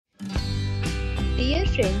Dear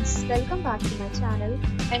friends, welcome back to my channel,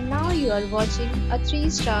 and now you are watching a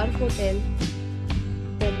 3-star hotel.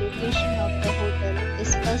 The location of the hotel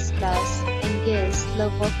is first class and guests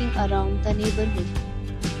love walking around the neighborhood.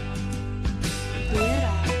 There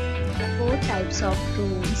are 4 types of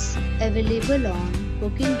rooms available on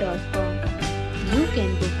booking.com. You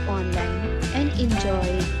can book online and enjoy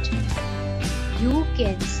it. You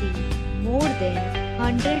can see more than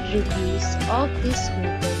 100 reviews of this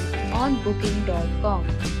hotel on booking.com.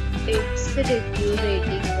 Its review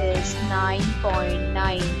rating is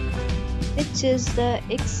 9.9, which is the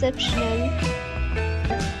exceptional.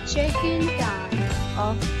 The check-in time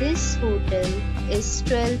of this hotel is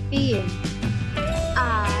 12 p.m.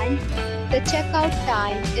 and the checkout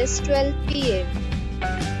time is 12 p.m.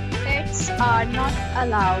 Pets are not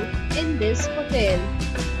allowed in this hotel.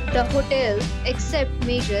 The hotel accepts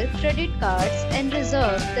major credit cards and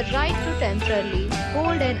reserves the right to temporarily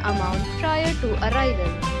hold an amount prior to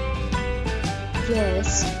arrival.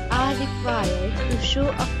 Guests are required to show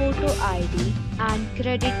a photo ID and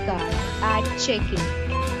credit card at check-in.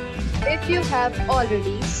 If you have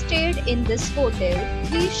already stayed in this hotel,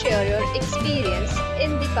 please share your experience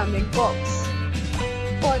in the comment box.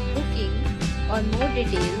 For booking or more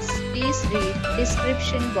details, please read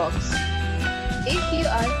description box. If you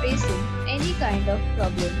are facing any kind of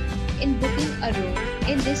problem in booking a room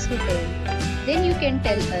in this hotel, then you can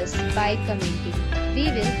tell us by commenting. We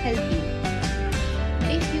will help you.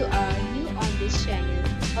 If you are new on this channel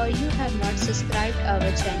or you have not subscribed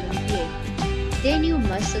our channel yet, then you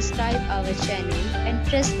must subscribe our channel and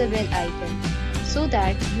press the bell icon so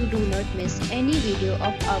that you do not miss any video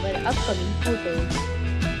of our upcoming hotels.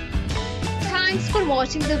 Thanks for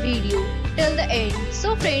watching the video till the end.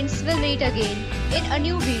 So friends, will meet again in a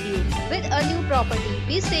new video with a new property.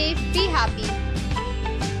 Be safe, be happy.